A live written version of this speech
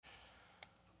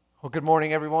Well, good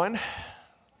morning, everyone.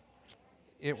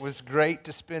 It was great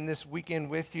to spend this weekend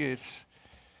with you. It's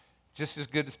just as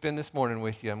good to spend this morning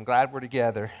with you. I'm glad we're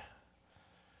together.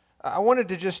 I wanted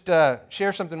to just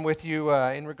share something with you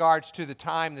in regards to the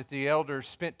time that the elders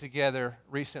spent together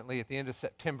recently at the end of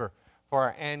September for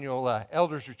our annual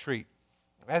elders retreat.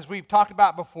 As we've talked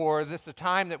about before, this is a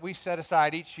time that we set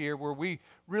aside each year where we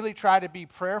really try to be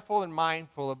prayerful and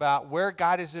mindful about where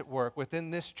God is at work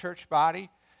within this church body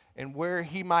and where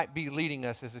He might be leading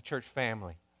us as a church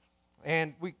family.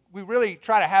 And we really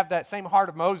try to have that same heart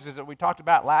of Moses that we talked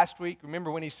about last week.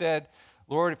 Remember when he said,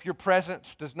 Lord, if your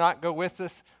presence does not go with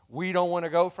us, we don't want to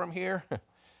go from here?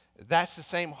 That's the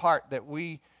same heart that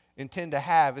we intend to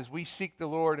have as we seek the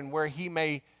Lord and where He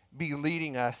may be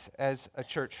leading us as a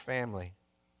church family.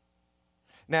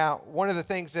 Now, one of the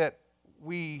things that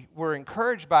we were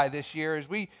encouraged by this year is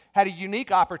we had a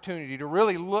unique opportunity to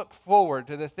really look forward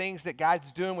to the things that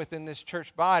God's doing within this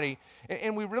church body,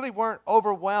 and we really weren't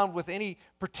overwhelmed with any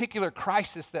particular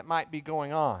crisis that might be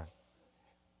going on.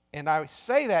 And I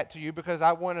say that to you because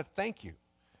I want to thank you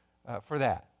for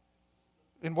that.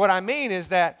 And what I mean is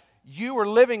that you are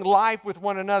living life with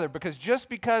one another, because just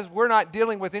because we're not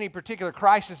dealing with any particular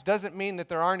crisis doesn't mean that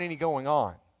there aren't any going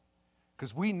on,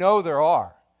 because we know there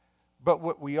are. But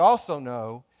what we also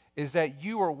know is that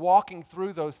you are walking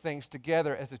through those things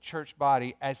together as a church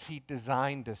body as He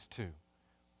designed us to.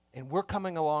 And we're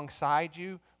coming alongside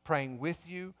you, praying with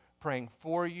you, praying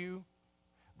for you,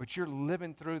 but you're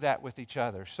living through that with each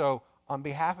other. So on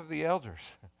behalf of the elders,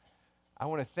 I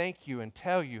want to thank you and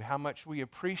tell you how much we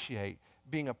appreciate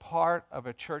being a part of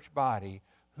a church body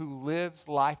who lives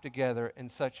life together in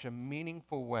such a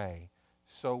meaningful way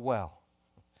so well.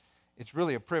 It's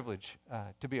really a privilege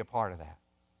to be a part of that.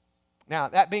 Now,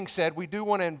 that being said, we do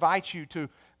want to invite you to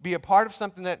be a part of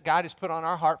something that God has put on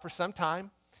our heart for some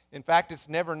time. In fact, it's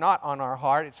never not on our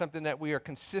heart. It's something that we are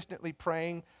consistently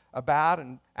praying about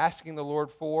and asking the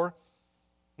Lord for.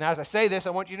 Now, as I say this,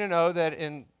 I want you to know that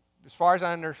as far as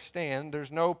I understand,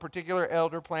 there's no particular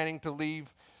elder planning to leave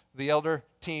the elder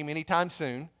team anytime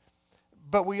soon.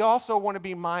 But we also want to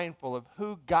be mindful of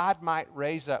who God might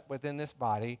raise up within this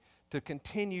body to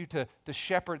continue to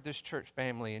shepherd this church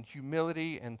family in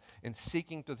humility and in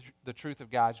seeking the truth of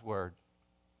God's Word.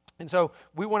 And so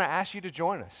we want to ask you to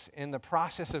join us in the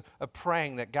process of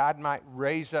praying that God might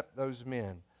raise up those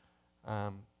men.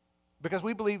 Because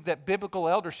we believe that biblical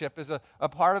eldership is a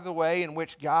part of the way in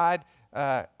which God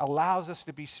allows us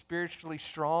to be spiritually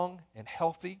strong and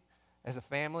healthy as a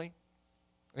family.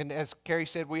 And as Carrie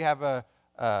said, we have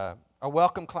a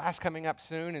welcome class coming up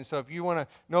soon, and so if you want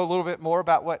to know a little bit more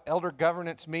about what elder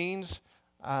governance means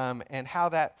and how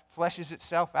that fleshes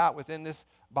itself out within this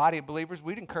body of believers,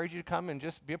 we'd encourage you to come and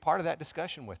just be a part of that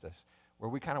discussion with us,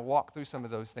 where we kind of walk through some of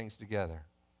those things together.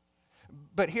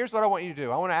 But here's what I want you to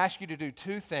do. I want to ask you to do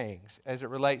two things as it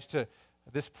relates to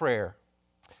this prayer.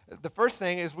 The first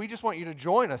thing is we just want you to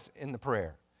join us in the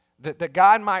prayer, that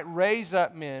God might raise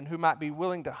up men who might be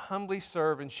willing to humbly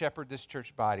serve and shepherd this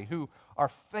church body, who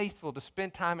are faithful to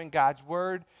spend time in God's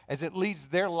Word as it leads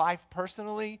their life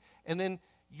personally, and then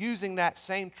using that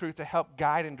same truth to help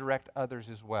guide and direct others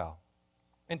as well.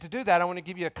 And to do that, I want to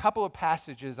give you a couple of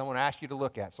passages I want to ask you to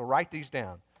look at. So write these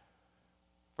down.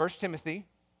 1 Timothy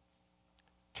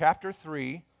chapter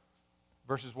 3,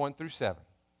 verses 1 through 7.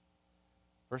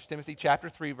 1 Timothy chapter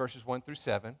 3, verses 1 through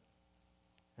 7.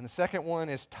 And the second one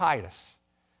is Titus,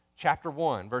 chapter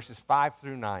 1, verses 5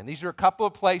 through 9. These are a couple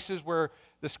of places where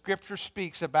the Scripture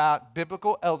speaks about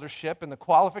biblical eldership and the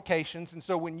qualifications. And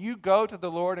so when you go to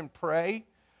the Lord and pray,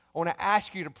 I want to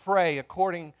ask you to pray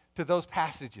according to those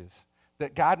passages,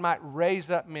 that God might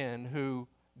raise up men who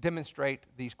demonstrate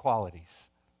these qualities.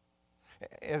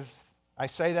 As I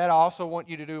say that, I also want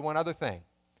you to do one other thing.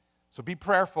 So be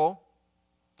prayerful,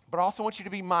 but I also want you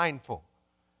to be mindful.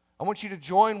 I want you to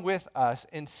join with us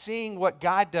in seeing what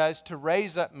God does to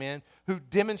raise up men who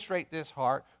demonstrate this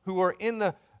heart, who are in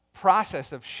the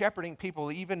process of shepherding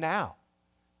people even now,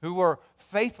 who are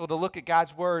faithful to look at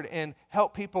God's Word and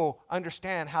help people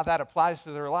understand how that applies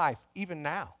to their life even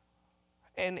now.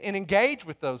 And engage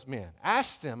with those men.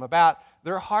 Ask them about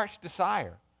their heart's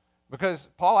desire. Because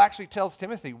Paul actually tells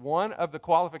Timothy one of the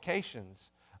qualifications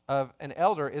of an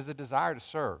elder is a desire to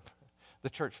serve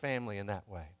the church family in that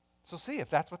way. So see if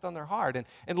that's what's on their heart.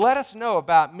 And let us know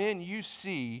about men you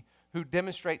see who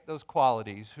demonstrate those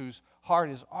qualities, whose heart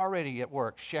is already at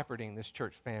work shepherding this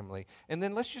church family. And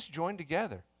then let's just join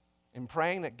together in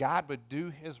praying that God would do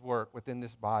His work within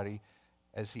this body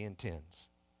as He intends.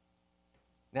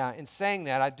 Now, in saying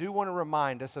that, I do want to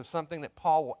remind us of something that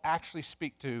Paul will actually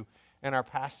speak to in our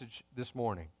passage this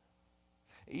morning.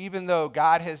 Even though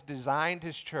God has designed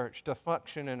His church to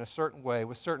function in a certain way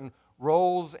with certain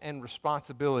roles and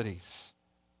responsibilities,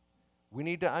 we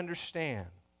need to understand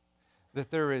that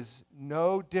there is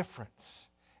no difference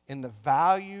in the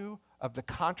value of the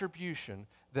contribution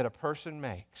that a person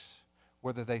makes,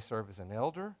 whether they serve as an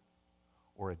elder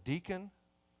or a deacon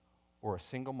or a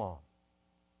single mom.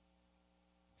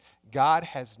 God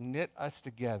has knit us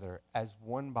together as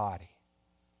one body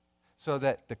so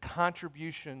that the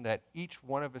contribution that each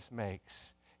one of us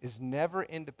makes is never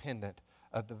independent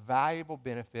of the valuable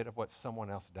benefit of what someone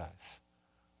else does.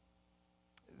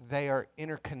 They are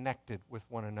interconnected with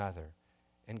one another,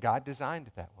 and God designed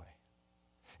it that way.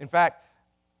 In fact,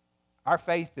 our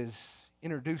faith has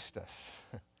introduced us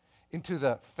into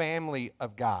the family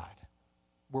of God,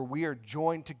 where we are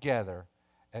joined together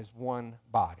as one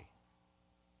body.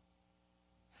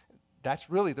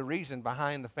 That's really the reason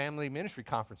behind the Family Ministry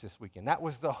Conference this weekend. That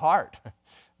was the heart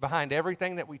behind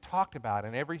everything that we talked about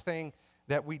and everything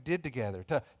that we did together,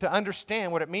 to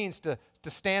understand what it means to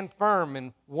stand firm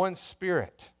in one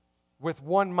spirit, with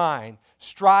one mind,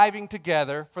 striving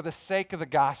together for the sake of the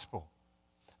gospel,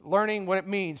 learning what it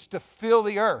means to fill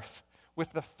the earth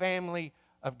with the family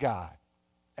of God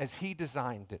as He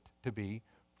designed it to be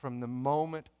from the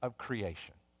moment of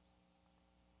creation.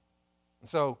 And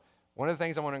so, one of the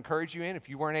things I want to encourage you in, if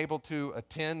you weren't able to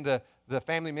attend the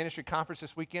Family Ministry Conference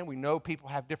this weekend, we know people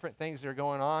have different things that are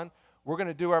going on. We're going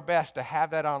to do our best to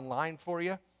have that online for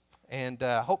you and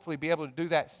hopefully be able to do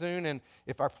that soon. And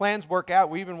if our plans work out,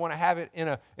 we even want to have it in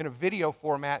a video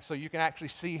format so you can actually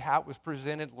see how it was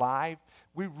presented live.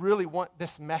 We really want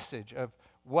this message of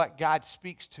what God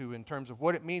speaks to in terms of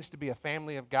what it means to be a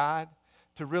family of God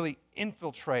to really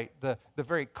infiltrate the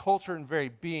very culture and very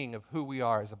being of who we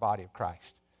are as a body of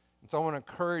Christ. And so I want to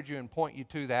encourage you and point you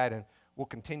to that, and we'll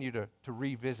continue to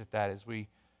revisit that as we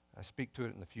speak to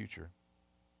it in the future.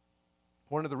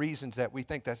 One of the reasons that we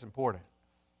think that's important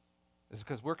is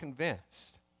because we're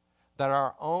convinced that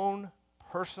our own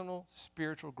personal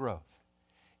spiritual growth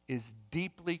is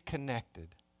deeply connected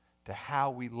to how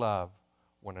we love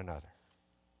one another.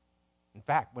 In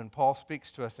fact, when Paul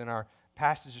speaks to us in our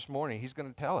passage this morning, he's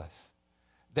going to tell us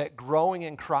that growing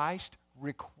in Christ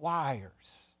requires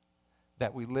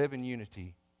that we live in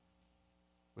unity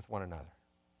with one another.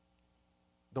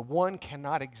 The one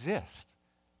cannot exist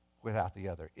without the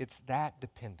other. It's that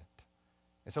dependent.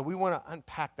 And so we want to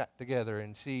unpack that together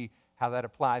and see how that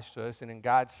applies to us. And in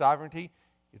God's sovereignty,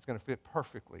 it's going to fit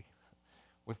perfectly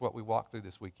with what we walk through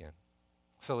this weekend.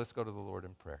 So let's go to the Lord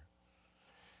in prayer.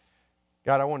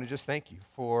 God, I want to just thank you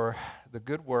for the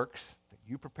good works that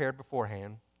you prepared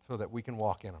beforehand so that we can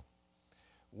walk in them.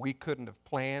 We couldn't have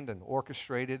planned and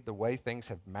orchestrated the way things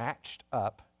have matched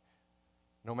up,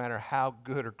 no matter how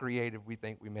good or creative we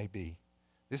think we may be.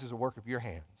 This is a work of your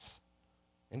hands,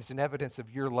 and it's an evidence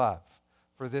of your love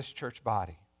for this church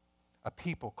body, a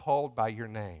people called by your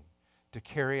name to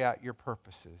carry out your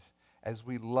purposes as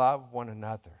we love one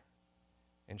another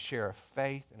and share a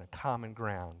faith and a common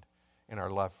ground in our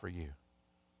love for you.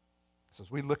 So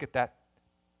as we look at that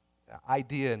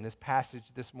idea in this passage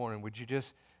this morning, would you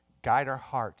just guide our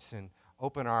hearts and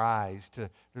open our eyes to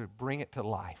bring it to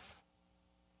life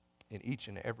in each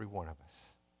and every one of us?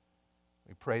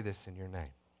 We pray this in your name.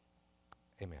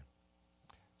 Amen.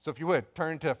 So if you would,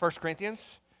 turn to 1 Corinthians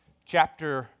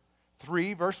chapter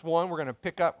 3, verse 1. We're going to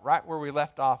pick up right where we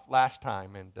left off last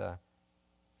time. And so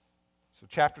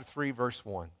chapter 3, verse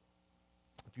 1.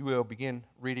 If you will, begin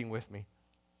reading with me.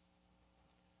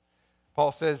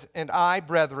 Paul says, "And I,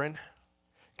 brethren,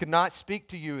 could not speak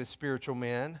to you as spiritual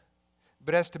men,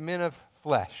 but as to men of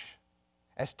flesh,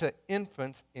 as to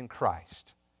infants in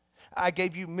Christ. I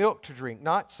gave you milk to drink,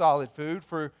 not solid food,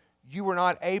 for you were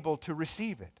not able to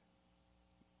receive it.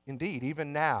 Indeed,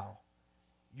 even now,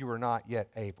 you are not yet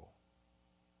able."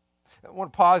 I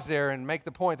want to pause there and make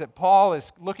the point that Paul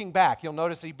is looking back. You'll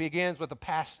notice he begins with the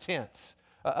past tense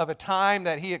of a time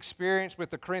that he experienced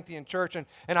with the Corinthian church, and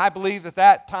I believe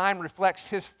that time reflects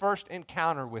his first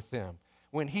encounter with them,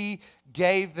 when he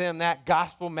gave them that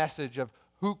gospel message of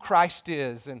who Christ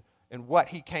is and what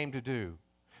he came to do.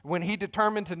 When he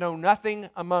determined to know nothing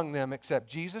among them except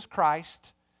Jesus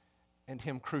Christ and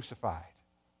him crucified.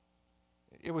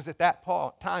 It was at that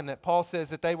time that Paul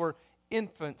says that they were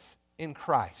infants in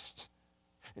Christ,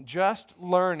 just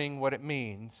learning what it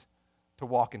means to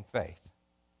walk in faith.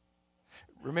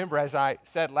 Remember, as I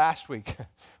said last week,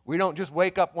 we don't just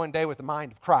wake up one day with the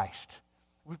mind of Christ.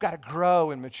 We've got to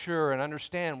grow and mature and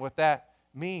understand what that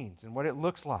means and what it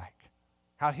looks like,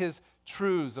 how his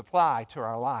truths apply to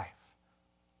our life.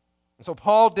 And so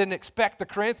Paul didn't expect the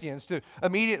Corinthians to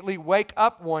immediately wake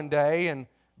up one day and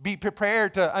be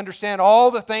prepared to understand all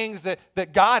the things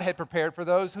that God had prepared for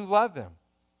those who love them,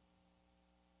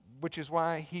 which is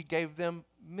why he gave them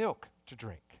milk to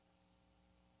drink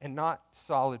and not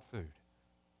solid food.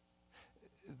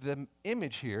 The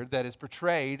image here that is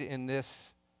portrayed in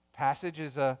this passage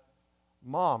is a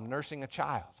mom nursing a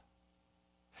child,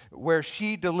 where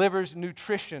she delivers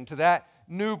nutrition to that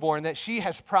newborn that she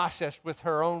has processed with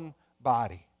her own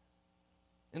body.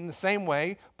 In the same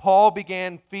way, Paul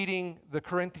began feeding the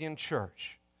Corinthian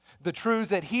church the truths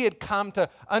that he had come to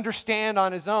understand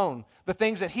on his own, the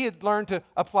things that he had learned to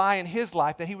apply in his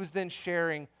life that he was then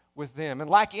sharing with them. And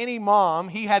like any mom,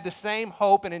 he had the same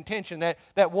hope and intention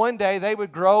that one day they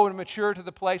would grow and mature to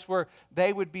the place where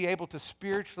they would be able to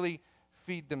spiritually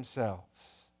feed themselves,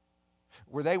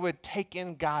 where they would take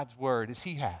in God's word as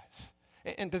he has,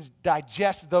 and to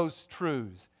digest those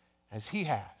truths as he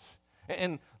has,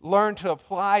 and learn to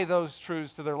apply those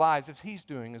truths to their lives as he's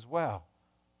doing as well.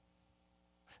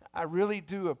 I really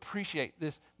do appreciate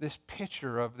this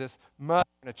picture of this mother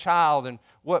and a child and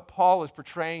what Paul is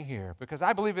portraying here, because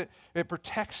I believe it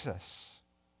protects us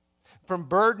from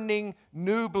burdening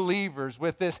new believers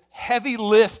with this heavy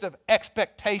list of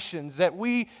expectations that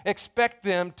we expect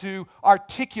them to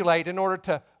articulate in order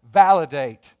to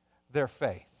validate their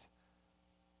faith.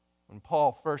 When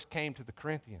Paul first came to the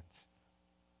Corinthians,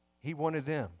 he wanted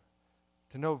them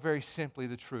to know very simply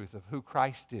the truth of who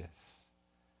Christ is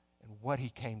and what he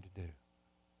came to do.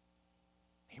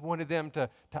 He wanted them to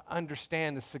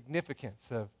understand the significance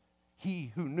of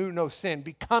he who knew no sin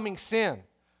becoming sin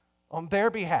on their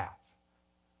behalf,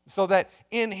 so that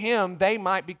in him they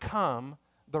might become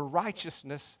the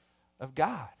righteousness of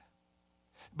God.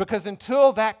 Because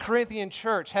until that Corinthian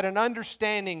church had an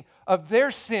understanding of their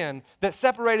sin that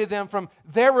separated them from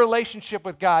their relationship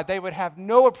with God, they would have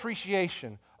no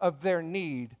appreciation of their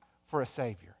need for a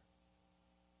Savior.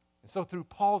 And so through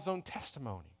Paul's own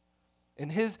testimony, in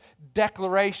his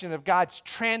declaration of God's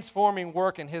transforming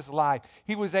work in his life,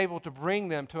 he was able to bring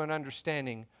them to an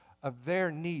understanding of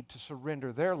their need to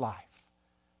surrender their life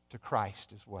to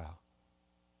Christ as well.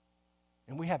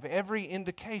 And we have every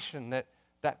indication that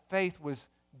faith was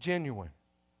genuine.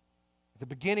 At the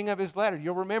beginning of his letter,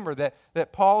 you'll remember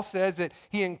that Paul says that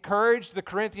he encouraged the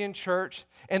Corinthian church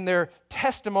in their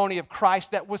testimony of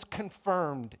Christ that was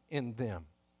confirmed in them.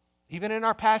 Even in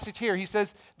our passage here, he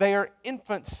says they are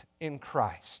infants in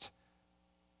Christ.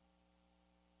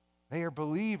 They are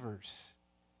believers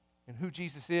in who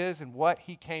Jesus is and what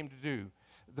he came to do.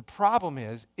 The problem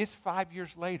is, it's 5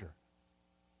 years later,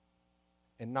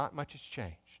 and not much has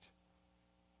changed.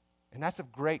 And that's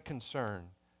of great concern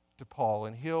to Paul,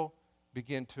 and he'll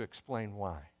begin to explain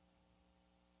why.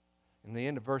 In the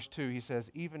end of verse 2, he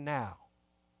says, even now,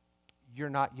 you're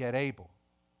not yet able.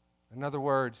 In other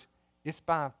words, it's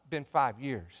been 5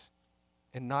 years,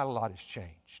 and not a lot has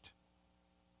changed.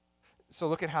 So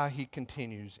look at how he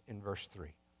continues in verse 3.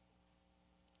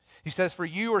 He says, for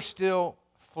you are still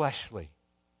fleshly.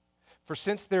 For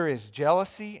since there is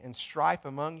jealousy and strife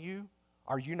among you,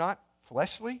 are you not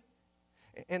fleshly?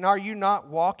 And are you not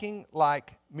walking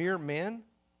like mere men?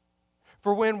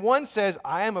 For when one says,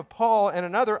 I am of Paul, and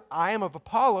another, I am of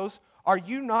Apollos, are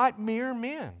you not mere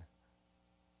men?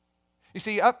 You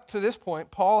see, up to this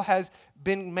point, Paul has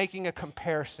been making a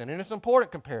comparison, and it's an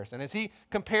important comparison, as he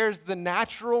compares the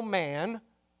natural man,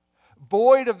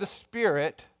 void of the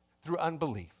Spirit, through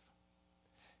unbelief,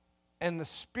 and the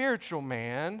spiritual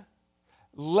man,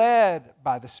 led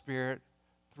by the Spirit,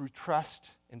 through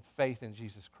trust and faith in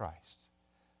Jesus Christ.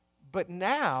 But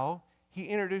now, he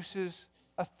introduces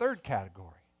a third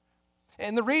category.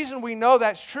 And the reason we know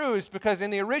that's true is because in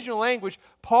the original language,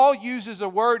 Paul uses a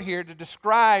word here to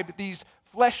describe these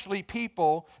fleshly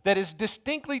people that is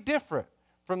distinctly different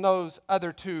from those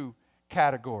other two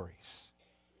categories.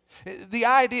 The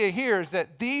idea here is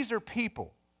that these are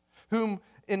people in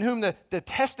whom the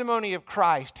testimony of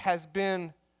Christ has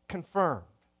been confirmed.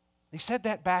 He said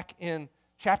that back in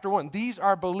chapter 1. These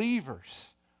are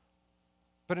believers.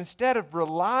 But instead of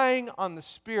relying on the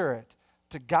Spirit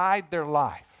to guide their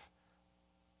life,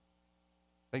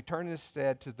 they turn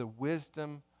instead to the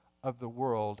wisdom of the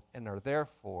world and are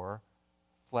therefore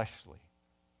fleshly.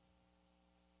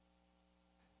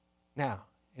 Now,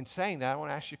 in saying that, I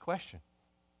want to ask you a question.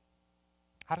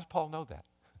 How does Paul know that?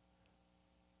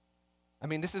 I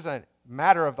mean, this is a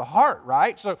matter of the heart,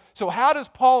 right? So how does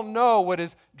Paul know what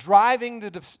is driving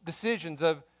the decisions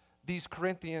of these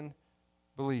Corinthian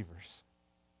believers?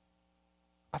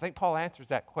 I think Paul answers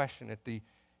that question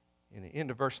in the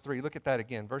end of verse 3. Look at that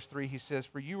again. Verse 3, he says,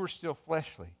 for you are still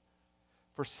fleshly.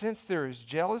 For since there is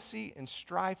jealousy and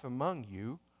strife among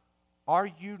you, are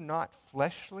you not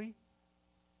fleshly?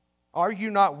 Are you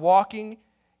not walking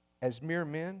as mere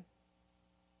men?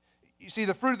 You see,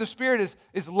 the fruit of the Spirit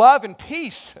is love and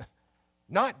peace,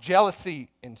 not jealousy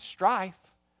and strife.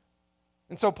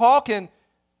 And so Paul can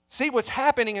see what's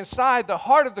happening inside the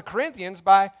heart of the Corinthians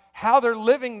by how they're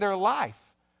living their life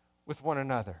with one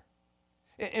another.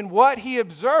 And what he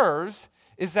observes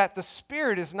is that the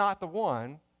Spirit is not the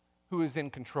one who is in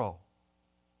control.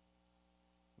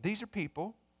 These are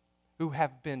people who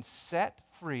have been set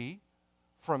free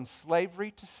from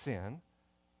slavery to sin,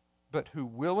 but who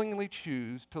willingly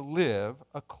choose to live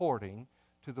according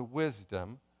to the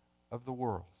wisdom of the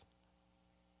world.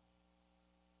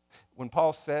 When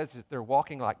Paul says that they're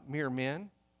walking like mere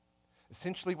men,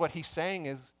 essentially what he's saying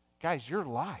is, guys, your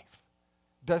life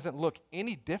doesn't look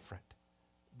any different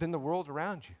than the world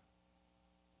around you.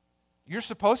 You're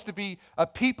supposed to be a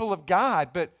people of God,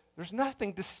 but there's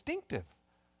nothing distinctive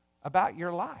about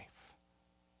your life.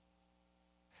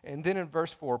 And then in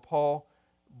verse 4, Paul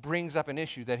brings up an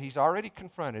issue that he's already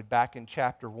confronted back in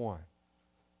chapter 1.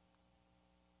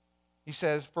 He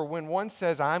says, "For when one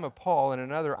says, I am of Paul, and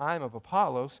another, I am of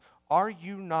Apollos, are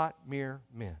you not mere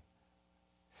men?"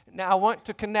 Now I want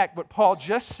to connect what Paul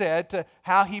just said to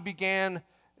how he began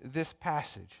this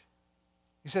passage.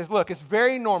 He says, look, it's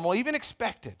very normal, even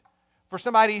expected, for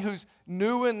somebody who's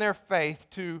new in their faith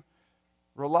to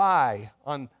rely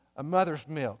on a mother's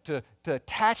milk, to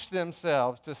attach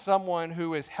themselves to someone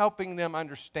who is helping them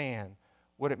understand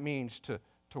what it means to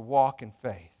walk in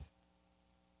faith.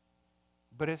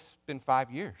 But it's been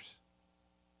 5 years,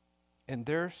 and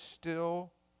they're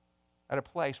still at a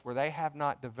place where they have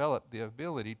not developed the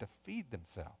ability to feed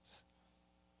themselves.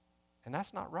 And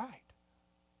that's not right.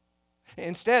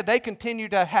 Instead, they continue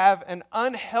to have an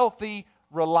unhealthy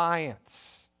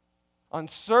reliance on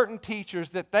certain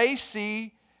teachers that they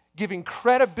see giving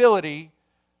credibility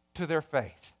to their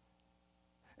faith.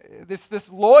 It's this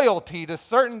loyalty to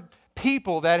certain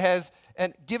people that has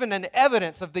given an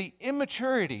evidence of the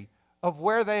immaturity of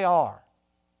where they are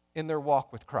in their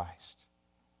walk with Christ.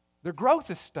 Their growth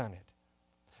is stunted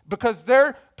because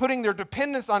they're putting their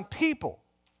dependence on people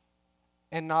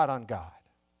and not on God.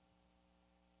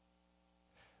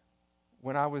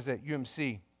 When I was at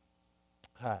UMC,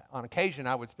 on occasion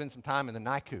I would spend some time in the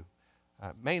NICU,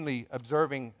 mainly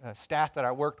observing staff that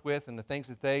I worked with and the things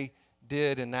that they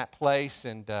did in that place.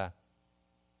 And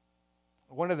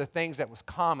one of the things that was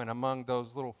common among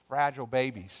those little fragile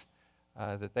babies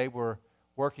that they were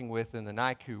working with in the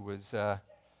NICU was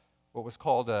what was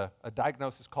called a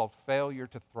diagnosis called failure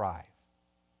to thrive.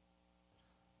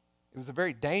 It was a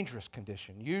very dangerous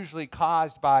condition, usually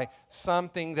caused by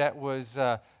something that was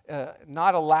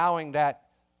not allowing that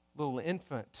little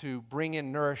infant to bring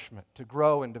in nourishment, to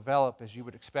grow and develop as you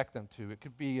would expect them to. It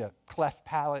could be a cleft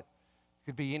palate. It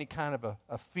could be any kind of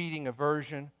a feeding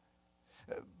aversion.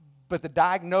 But the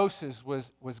diagnosis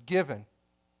was given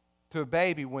to a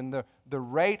baby when the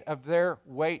rate of their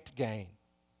weight gain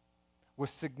was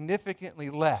significantly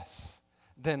less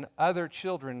than other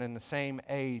children in the same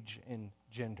age and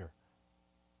gender.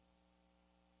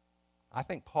 I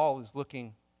think Paul is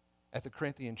looking at the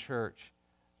Corinthian church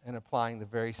and applying the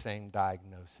very same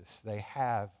diagnosis. They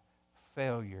have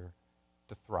failure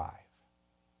to thrive.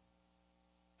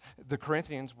 The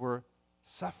Corinthians were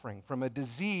suffering from a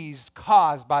disease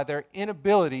caused by their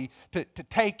inability to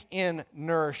take in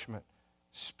nourishment,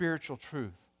 spiritual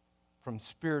truth from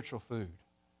spiritual food.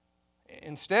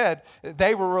 Instead,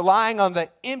 they were relying on the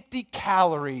empty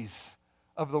calories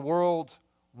of the world's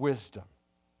wisdom,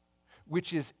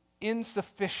 which is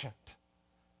insufficient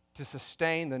to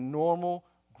sustain the normal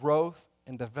growth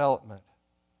and development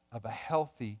of a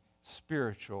healthy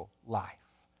spiritual life.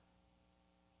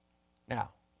 Now,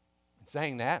 in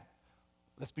saying that,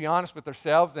 let's be honest with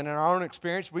ourselves, and in our own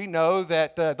experience, we know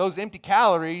that those empty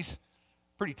calories,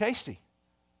 pretty tasty,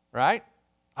 right?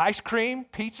 Ice cream,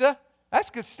 pizza, that's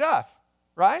good stuff,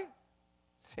 right?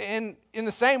 And in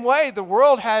the same way, the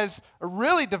world has a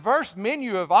really diverse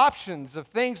menu of options of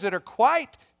things that are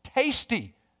quite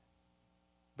tasty,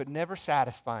 but never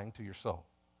satisfying to your soul.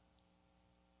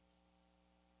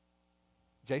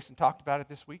 Jason talked about it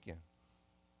this weekend.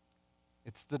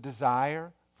 It's the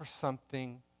desire for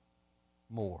something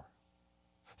more,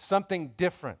 something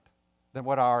different than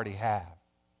what I already have.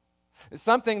 It's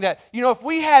something that, if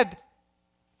we had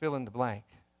fill in the blank,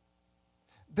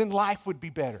 then life would be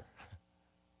better.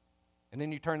 And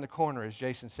then you turn the corner, as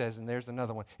Jason says, and there's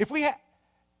another one. If we had,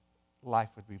 life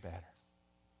would be better.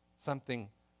 Something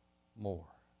more.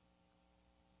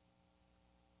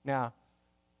 Now,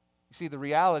 you see, the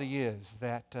reality is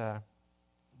that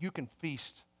you can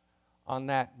feast on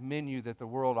that menu that the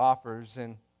world offers,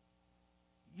 and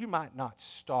you might not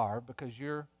starve because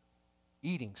you're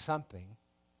eating something.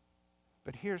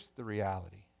 But here's the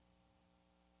reality.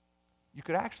 You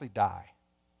could actually die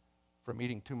from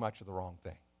eating too much of the wrong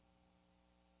thing.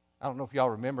 I don't know if y'all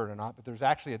remember it or not, but there's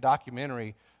actually a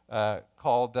documentary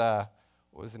called, what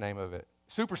was the name of it?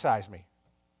 Super Size Me.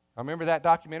 I remember that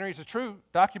documentary. It's a true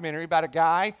documentary about a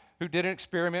guy who did an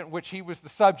experiment in which he was the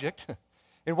subject.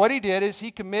 And what he did is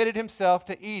he committed himself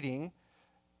to eating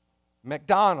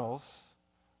McDonald's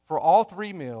for all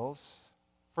 3 meals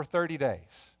for 30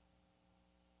 days.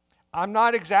 I'm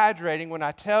not exaggerating when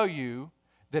I tell you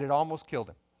that it almost killed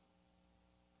him.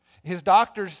 His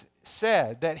doctors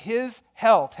said that his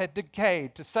health had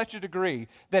decayed to such a degree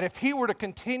that if he were to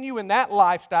continue in that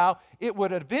lifestyle, it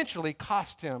would eventually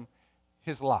cost him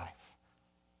his life.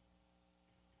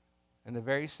 And the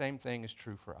very same thing is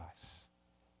true for us.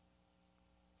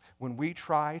 When we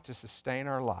try to sustain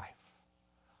our life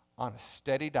on a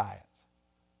steady diet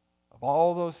of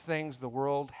all those things the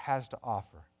world has to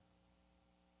offer,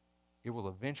 it will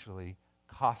eventually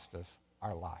cost us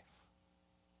our life.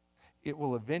 It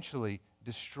will eventually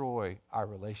destroy our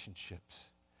relationships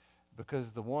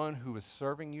because the one who is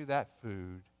serving you that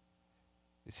food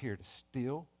is here to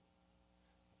steal,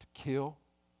 to kill,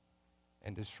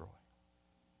 and destroy.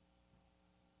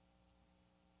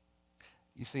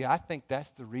 You see, I think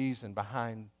that's the reason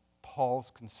behind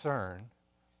Paul's concern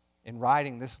in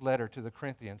writing this letter to the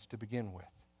Corinthians to begin with.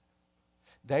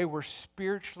 They were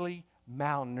spiritually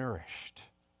malnourished.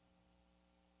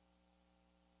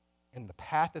 And the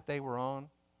path that they were on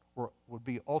would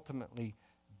be ultimately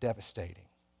devastating.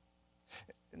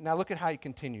 Now look at how he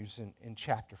continues in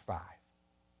chapter 5.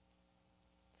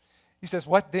 He says,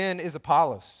 "What then is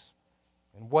Apollos?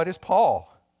 And what is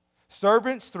Paul?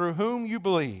 Servants through whom you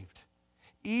believed,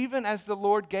 even as the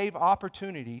Lord gave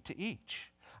opportunity to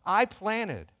each. I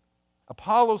planted,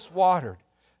 Apollos watered,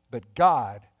 but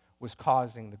God was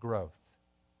causing the growth.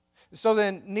 So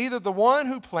then neither the one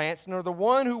who plants nor the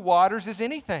one who waters is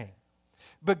anything,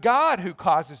 but God who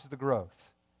causes the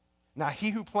growth. Now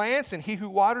he who plants and he who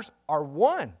waters are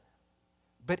one,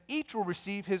 but each will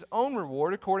receive his own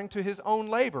reward according to his own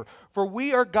labor. For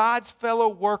we are God's fellow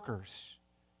workers.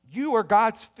 You are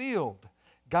God's field,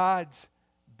 God's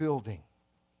building."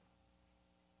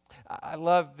 I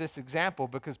love this example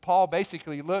because Paul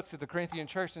basically looks at the Corinthian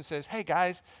church and says, "Hey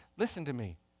guys, listen to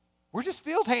me. We're just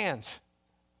field hands.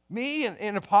 Me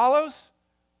and Apollos,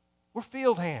 we're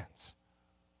field hands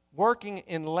working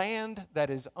in land that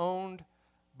is owned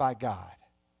by God."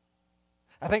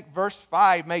 I think verse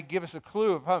 5 may give us a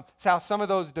clue of how some of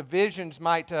those divisions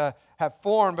might have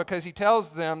formed, because he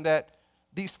tells them that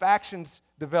these factions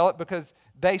developed because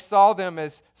they saw them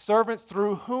as servants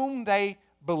through whom they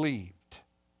believed.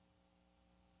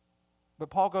 But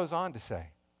Paul goes on to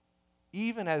say,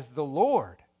 even as the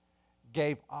Lord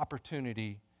gave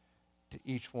opportunity to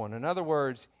each one. In other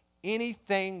words,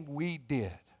 anything we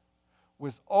did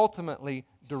was ultimately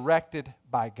directed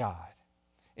by God.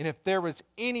 And if there was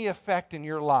any effect in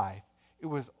your life, it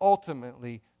was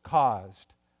ultimately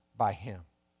caused by Him.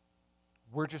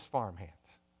 We're just farmhands.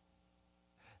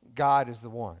 God is the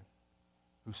one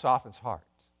who softens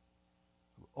hearts,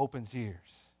 who opens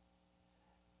ears,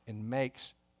 and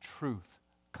makes truth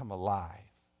come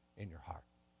alive in your heart.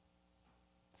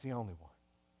 It's the only one.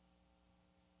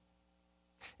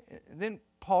 And then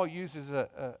Paul uses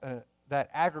that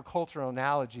agricultural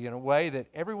analogy in a way that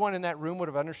everyone in that room would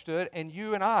have understood, and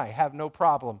you and I have no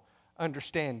problem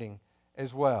understanding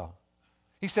as well.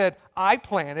 He said, "I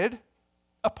planted,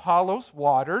 Apollos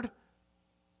watered,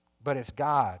 but it's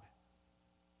God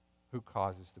who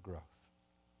causes the growth."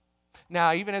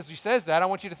 Now, even as he says that, I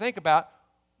want you to think about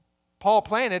Paul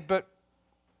planted, but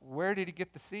where did he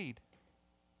get the seed?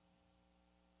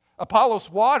 Apollos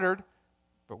watered,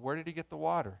 but where did he get the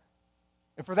water?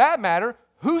 And for that matter,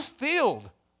 whose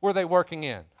field were they working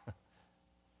in?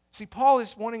 See, Paul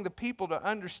is wanting the people to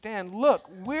understand, look,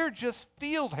 we're just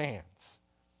field hands.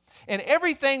 And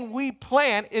everything we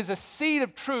plant is a seed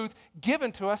of truth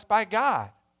given to us by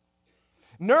God,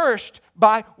 nourished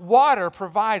by water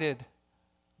provided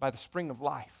by the spring of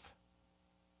life,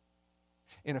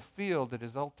 in a field that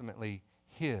is ultimately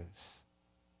His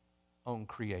own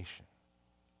creation.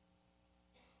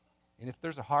 And if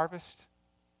there's a harvest,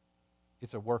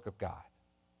 it's a work of God.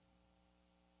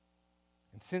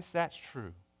 And since that's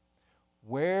true,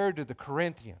 where do the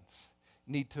Corinthians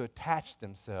need to attach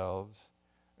themselves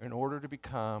in order to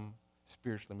become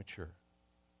spiritually mature?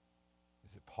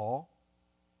 Is it Paul?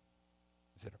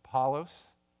 Is it Apollos?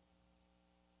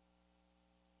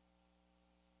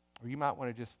 Or you might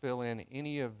want to just fill in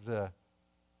any of the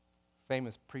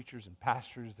famous preachers and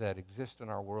pastors that exist in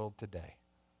our world today.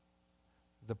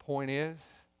 The point is,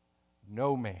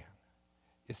 no man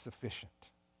is sufficient.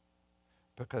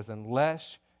 Because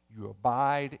unless you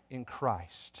abide in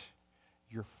Christ,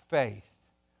 your faith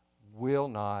will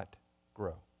not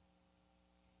grow.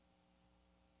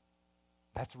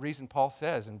 That's the reason Paul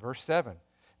says in verse 7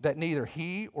 that neither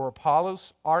he or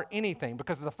Apollos are anything,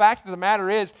 because the fact of the matter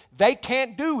is they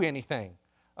can't do anything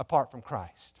apart from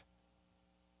Christ.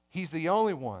 He's the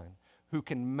only one who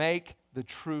can make the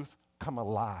truth come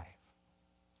alive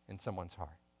in someone's heart.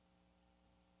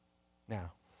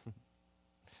 Now,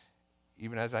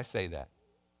 even as I say that,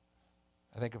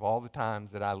 I think of all the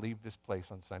times that I leave this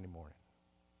place on Sunday morning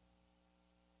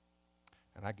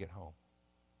and I get home.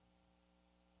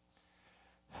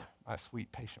 My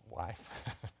sweet, patient wife,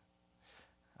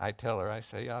 I tell her, I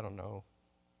say, I don't know,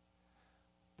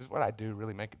 does what I do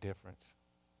really make a difference?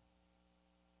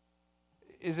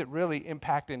 Is it really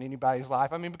impacting anybody's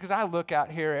life? I mean, because I look out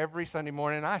here every Sunday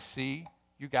morning and I see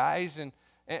you guys, and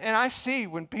I see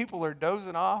when people are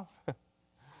dozing off.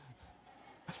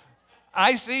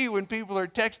 I see when people are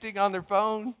texting on their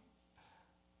phone.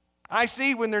 I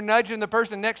see when they're nudging the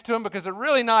person next to them because they're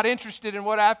really not interested in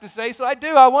what I have to say. So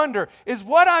I wonder, is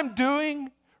what I'm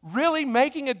doing really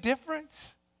making a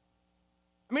difference?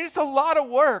 I mean, it's a lot of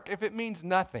work if it means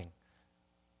nothing.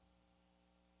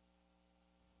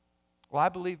 Well, I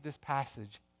believe this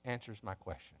passage answers my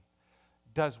question.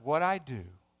 Does what I do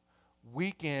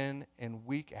week in and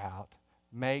week out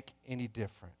make any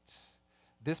difference?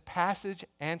 This passage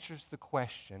answers the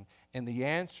question, and the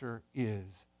answer is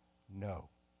no.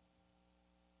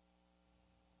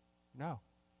 No.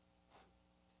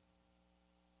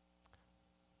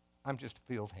 I'm just a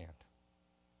field hand,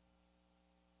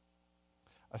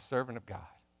 a servant of God,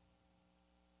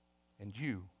 and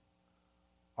you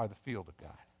are the field of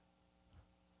God.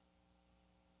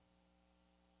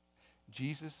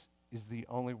 Jesus is the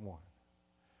only one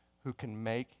who can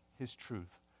make his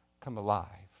truth come alive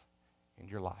in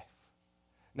your life.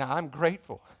 Now, I'm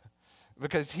grateful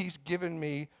because he's given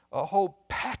me a whole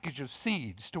package of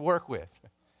seeds to work with.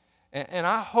 And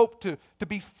I hope to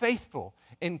be faithful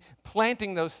in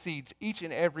planting those seeds each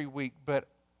and every week, but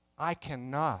I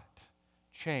cannot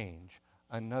change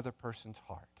another person's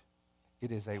heart.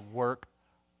 It is a work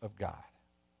of God.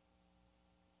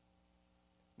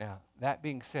 Now, that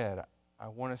being said, I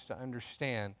want us to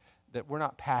understand that we're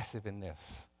not passive in this.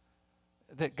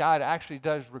 That God actually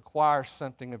does require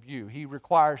something of you. He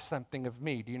requires something of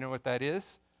me. Do you know what that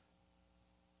is?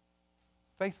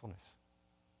 Faithfulness.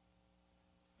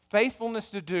 Faithfulness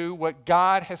to do what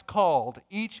God has called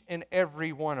each and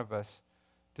every one of us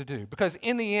to do. Because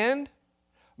in the end,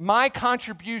 my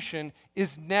contribution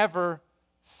is never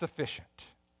sufficient.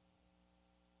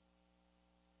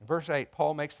 In verse 8,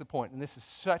 Paul makes the point, and this is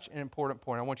such an important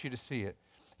point. I want you to see it.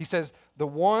 He says, the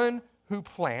one who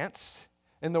plants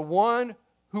and the one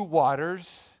who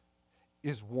waters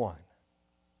is one.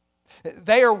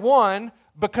 They are one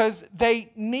because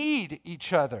they need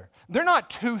each other. They're not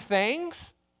two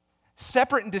things,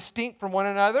 separate and distinct from one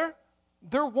another.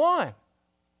 They're one.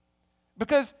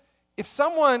 Because if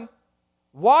someone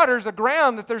waters a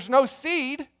ground that there's no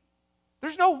seed,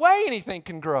 there's no way anything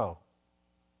can grow.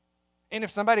 And if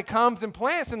somebody comes and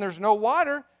plants and there's no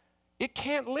water, it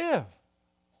can't live.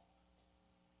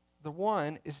 The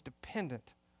one is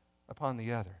dependent upon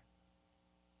the other.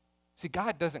 See,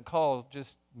 God doesn't call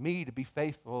just me to be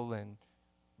faithful and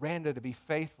Randa to be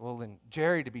faithful and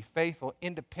Jerry to be faithful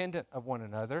independent of one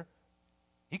another.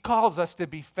 He calls us to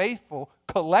be faithful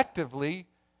collectively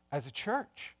as a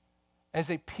church, as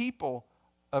a people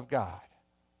of God.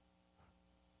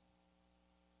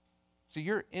 So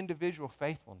your individual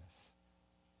faithfulness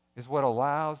is what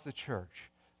allows the church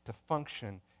to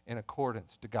function in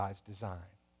accordance to God's design.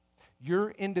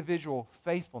 Your individual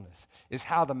faithfulness is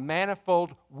how the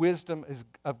manifold wisdom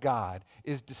of God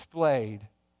is displayed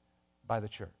by the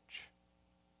church.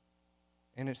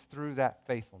 And it's through that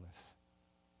faithfulness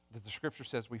that the Scripture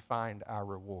says we find our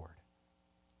reward.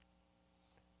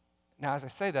 Now, as I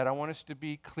say that, I want us to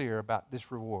be clear about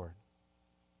this reward.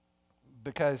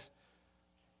 Because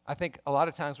I think a lot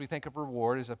of times we think of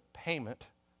reward as a payment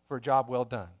for a job well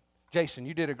done. Jason,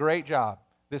 you did a great job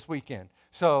this weekend.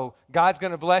 So God's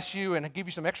going to bless you and give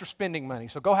you some extra spending money.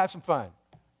 So go have some fun.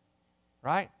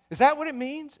 Right? Is that what it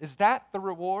means? Is that the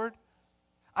reward?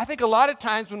 I think a lot of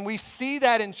times when we see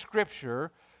that in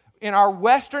Scripture, in our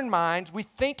Western minds, we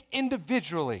think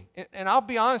individually. And I'll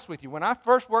be honest with you, when I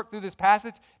first worked through this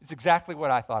passage, it's exactly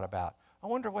what I thought about. I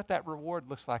wonder what that reward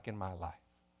looks like in my life.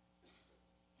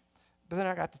 But then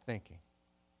I got to thinking,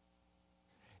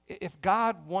 if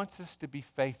God wants us to be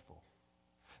faithful,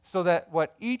 so that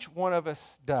what each one of us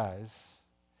does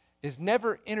is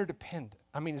never interdependent.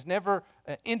 Is never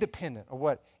independent of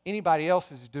what anybody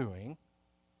else is doing,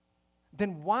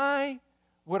 then why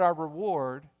would our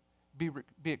reward be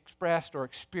expressed or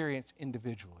experienced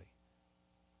individually?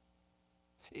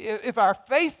 If our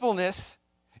faithfulness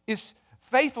is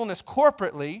faithfulness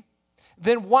corporately,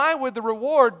 then why would the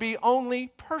reward be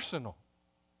only personal?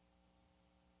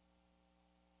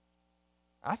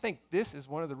 I think this is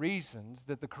one of the reasons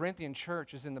that the Corinthian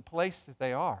church is in the place that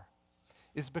they are,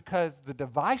 is because the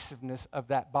divisiveness of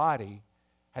that body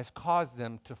has caused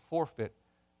them to forfeit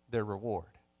their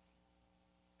reward.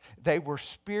 They were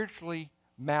spiritually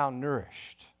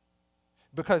malnourished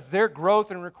because their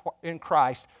growth in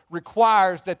Christ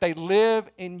requires that they live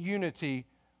in unity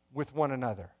with one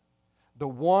another. The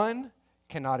one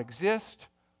cannot exist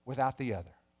without the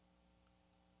other.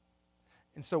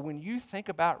 And so when you think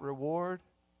about reward,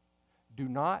 do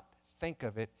not think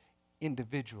of it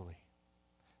individually.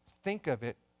 Think of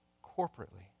it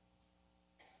corporately.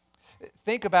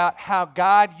 Think about how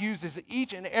God uses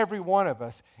each and every one of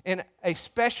us in a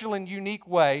special and unique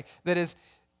way that is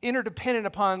interdependent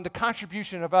upon the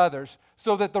contribution of others,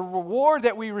 so that the reward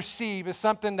that we receive is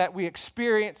something that we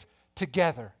experience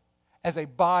together as a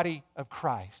body of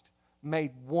Christ,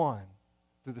 made one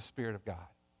through the Spirit of God.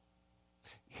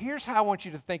 Here's how I want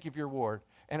you to think of your reward.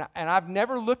 And I've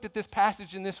never looked at this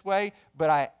passage in this way, but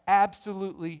I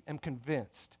absolutely am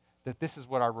convinced that this is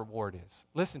what our reward is.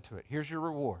 Listen to it. Here's your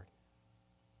reward.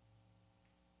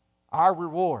 Our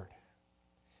reward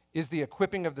is the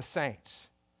equipping of the saints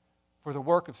for the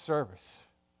work of service,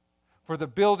 for the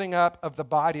building up of the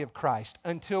body of Christ,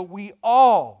 until we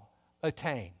all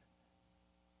attain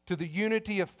to the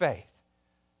unity of faith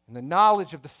and the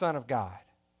knowledge of the Son of God,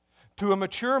 to a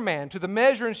mature man, to the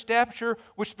measure and stature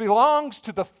which belongs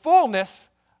to the fullness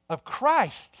of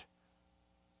Christ.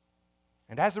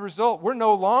 And as a result, we're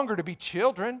no longer to be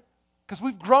children because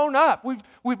we've grown up,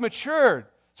 we've matured.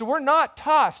 So we're not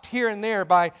tossed here and there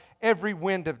by every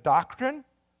wind of doctrine,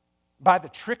 by the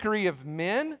trickery of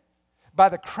men, by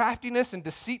the craftiness and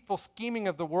deceitful scheming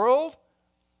of the world,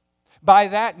 by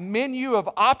that menu of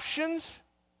options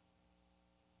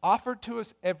offered to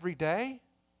us every day.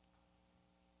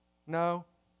 No.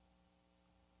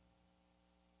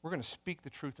 We're going to speak the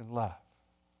truth in love.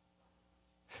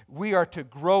 We are to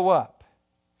grow up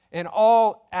in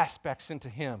all aspects into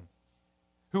Him,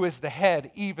 who is the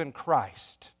head, even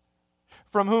Christ,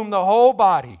 from whom the whole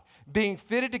body, being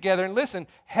fitted together, and listen,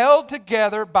 held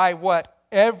together by what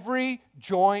every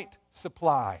joint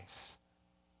supplies,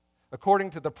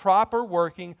 according to the proper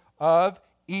working of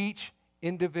each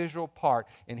individual part.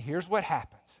 And here's what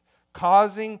happens: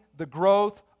 causing the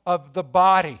growth of the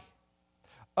body,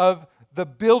 of the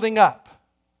building up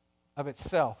of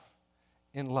itself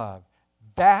in love.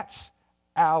 That's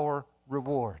our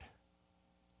reward.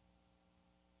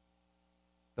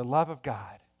 The love of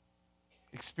God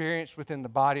experienced within the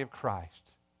body of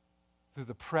Christ through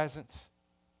the presence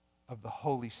of the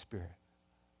Holy Spirit.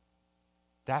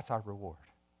 That's our reward.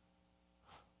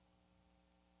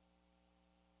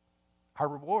 Our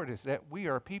reward is that we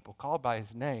are a people called by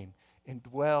His name,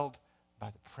 indwelled by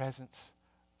the presence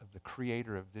of the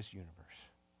Creator of this universe.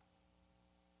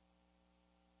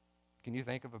 Can you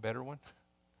think of a better one?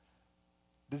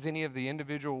 Does any of the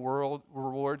individual world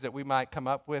rewards that we might come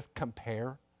up with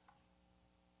compare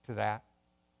to that?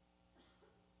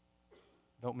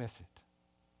 Don't miss it.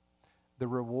 The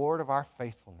reward of our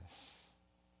faithfulness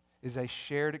is a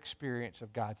shared experience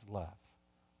of God's love,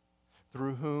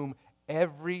 through whom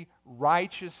every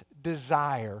righteous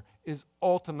desire is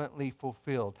ultimately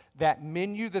fulfilled. That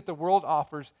menu that the world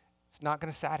offers, it's not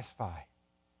going to satisfy.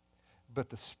 But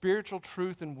the spiritual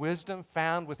truth and wisdom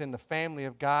found within the family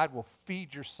of God will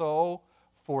feed your soul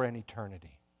for an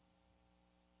eternity.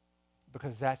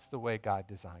 Because that's the way God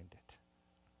designed it.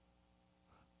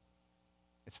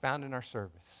 It's found in our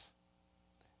service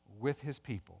with His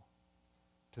people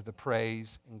to the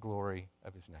praise and glory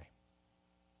of His name.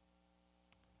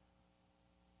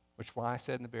 Which is why I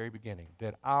said in the very beginning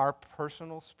that our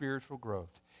personal spiritual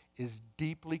growth is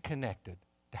deeply connected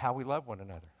to how we love one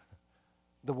another.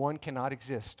 The one cannot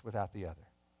exist without the other.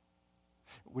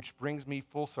 Which brings me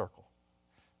full circle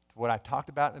to what I talked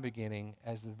about in the beginning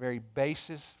as the very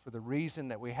basis for the reason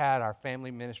that we had our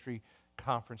family ministry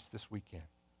conference this weekend.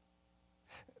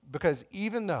 Because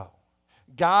even though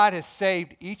God has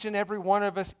saved each and every one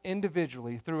of us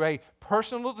individually through a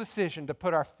personal decision to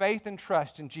put our faith and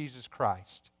trust in Jesus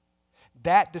Christ,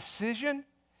 that decision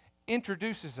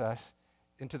introduces us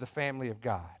into the family of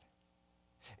God.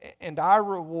 And our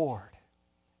reward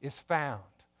is found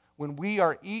when we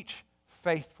are each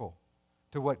faithful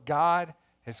to what God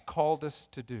has called us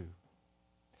to do.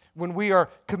 when we are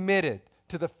committed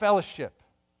to the fellowship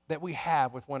that we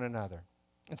have with one another.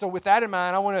 And so with that in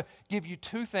mind, I want to give you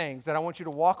two things that I want you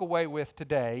to walk away with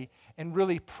today and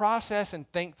really process and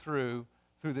think through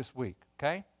this week,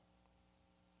 okay?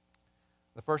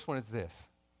 The first one is this.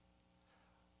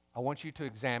 I want you to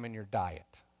examine your diet.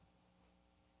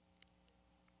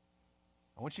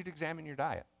 I want you to examine your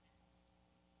diet.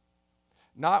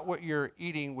 Not what you're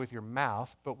eating with your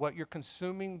mouth, but what you're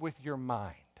consuming with your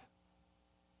mind.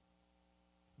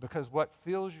 Because what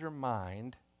fills your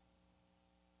mind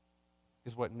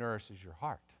is what nourishes your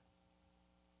heart.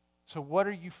 So what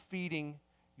are you feeding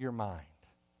your mind?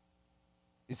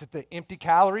 Is it the empty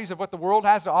calories of what the world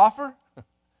has to offer?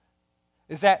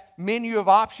 Is that menu of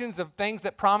options of things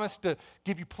that promise to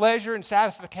give you pleasure and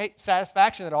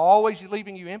satisfaction that are always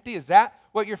leaving you empty? Is that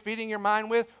what you're feeding your mind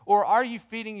with? Or are you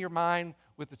feeding your mind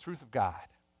with the truth of God,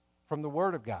 from the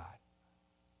Word of God?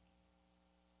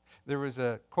 There was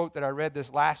a quote that I read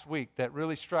this last week that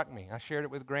really struck me. I shared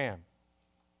it with Graham.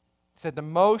 It said, the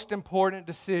most important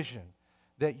decision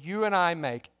that you and I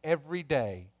make every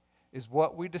day is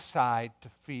what we decide to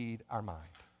feed our mind.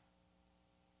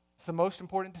 It's the most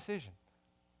important decision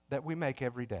that we make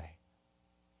every day.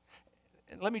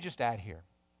 And let me just add here,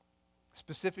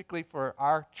 specifically for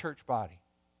our church body.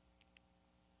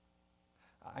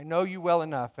 I know you well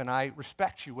enough and I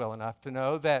respect you well enough to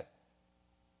know that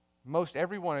most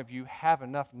every one of you have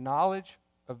enough knowledge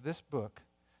of this book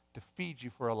to feed you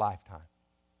for a lifetime.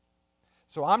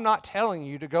 So I'm not telling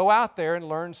you to go out there and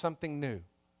learn something new.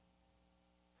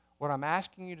 What I'm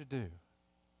asking you to do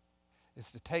is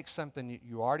to take something that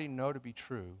you already know to be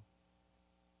true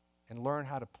and learn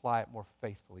how to apply it more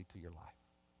faithfully to your life.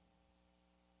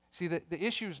 See, the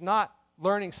issue is not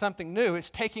learning something new. It's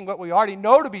taking what we already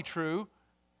know to be true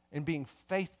and being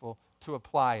faithful to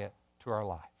apply it to our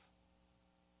life.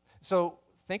 So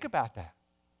think about that.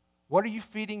 What are you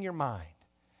feeding your mind?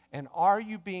 And are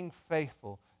you being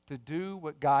faithful to do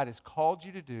what God has called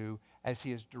you to do as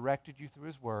He has directed you through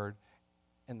His Word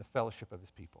and the fellowship of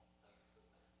His people?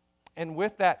 And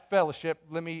with that fellowship,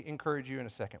 let me encourage you in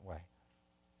a second way.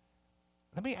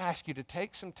 Let me ask you to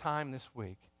take some time this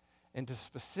week and to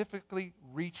specifically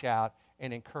reach out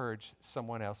and encourage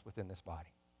someone else within this body.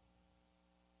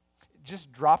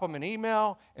 Just drop them an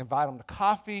email, invite them to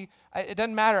coffee. It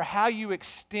doesn't matter how you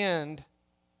extend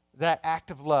that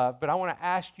act of love, but I want to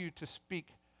ask you to speak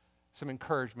some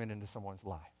encouragement into someone's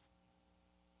life.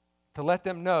 To let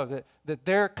them know that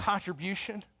their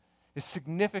contribution is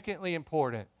significantly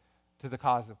important to the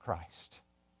cause of Christ.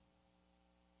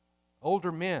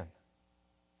 Older men,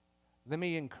 let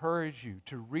me encourage you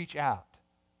to reach out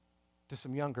to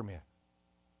some younger men.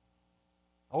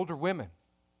 Older women,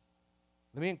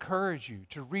 let me encourage you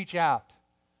to reach out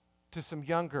to some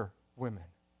younger women.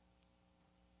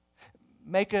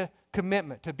 Make a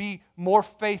commitment to be more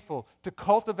faithful, to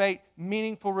cultivate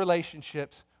meaningful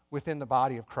relationships within the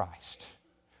body of Christ.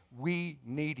 We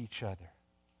need each other.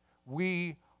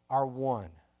 We are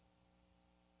one.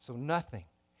 So nothing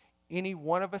any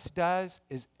one of us does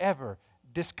is ever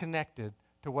disconnected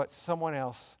to what someone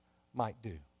else might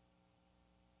do.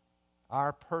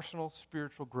 Our personal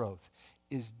spiritual growth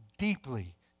is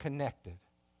deeply connected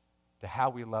to how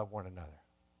we love one another.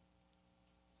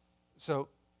 So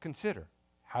consider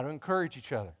how to encourage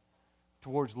each other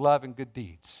towards love and good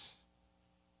deeds.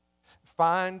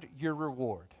 Find your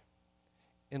reward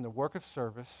in the work of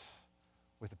service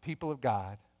with the people of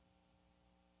God,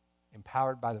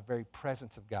 empowered by the very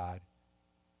presence of God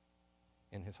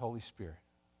in His Holy Spirit,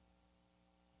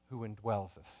 who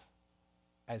indwells us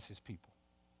as His people,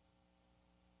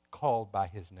 called by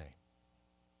His name.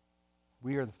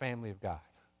 We are the family of God.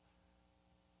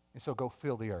 And so go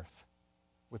fill the earth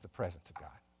with the presence of God.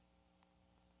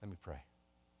 Let me pray.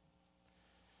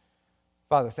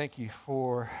 Father, thank you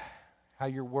for how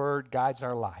your word guides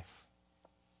our life.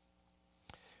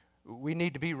 We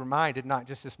need to be reminded, not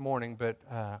just this morning, but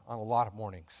on a lot of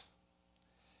mornings,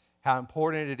 how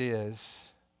important it is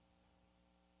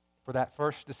for that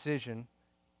first decision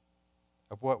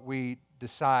of what we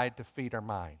decide to feed our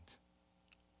mind.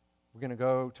 We're going to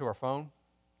go to our phone,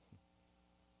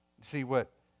 see what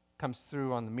comes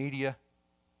through on the media,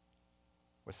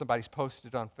 what somebody's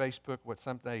posted on Facebook, what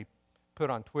somebody put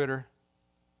on Twitter.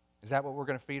 Is that what we're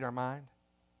going to feed our mind?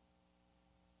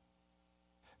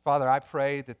 Father, I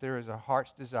pray that there is a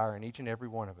heart's desire in each and every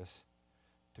one of us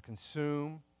to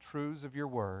consume truths of your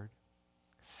word,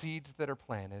 seeds that are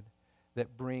planted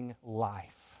that bring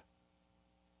life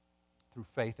through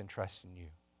faith and trust in you.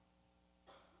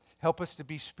 Help us to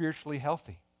be spiritually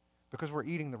healthy because we're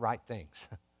eating the right things.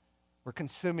 We're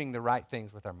consuming the right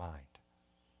things with our mind.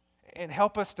 And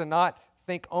help us to not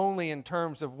think only in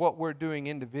terms of what we're doing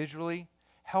individually.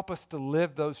 Help us to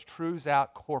live those truths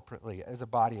out corporately as a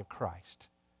body of Christ,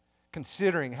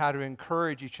 considering how to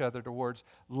encourage each other towards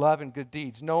love and good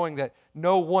deeds, knowing that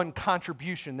no one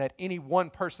contribution that any one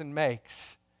person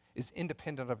makes is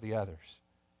independent of the others.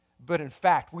 But in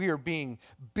fact, we are being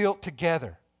built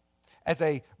together as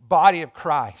a body of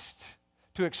Christ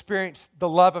to experience the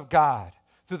love of God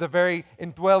through the very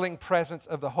indwelling presence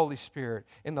of the Holy Spirit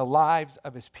in the lives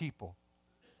of His people.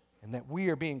 And that we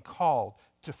are being called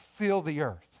to fill the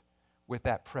earth with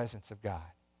that presence of God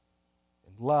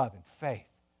in love and faith,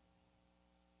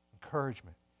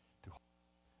 encouragement.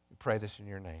 We pray this in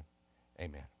your name.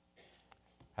 Amen.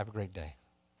 Have a great day.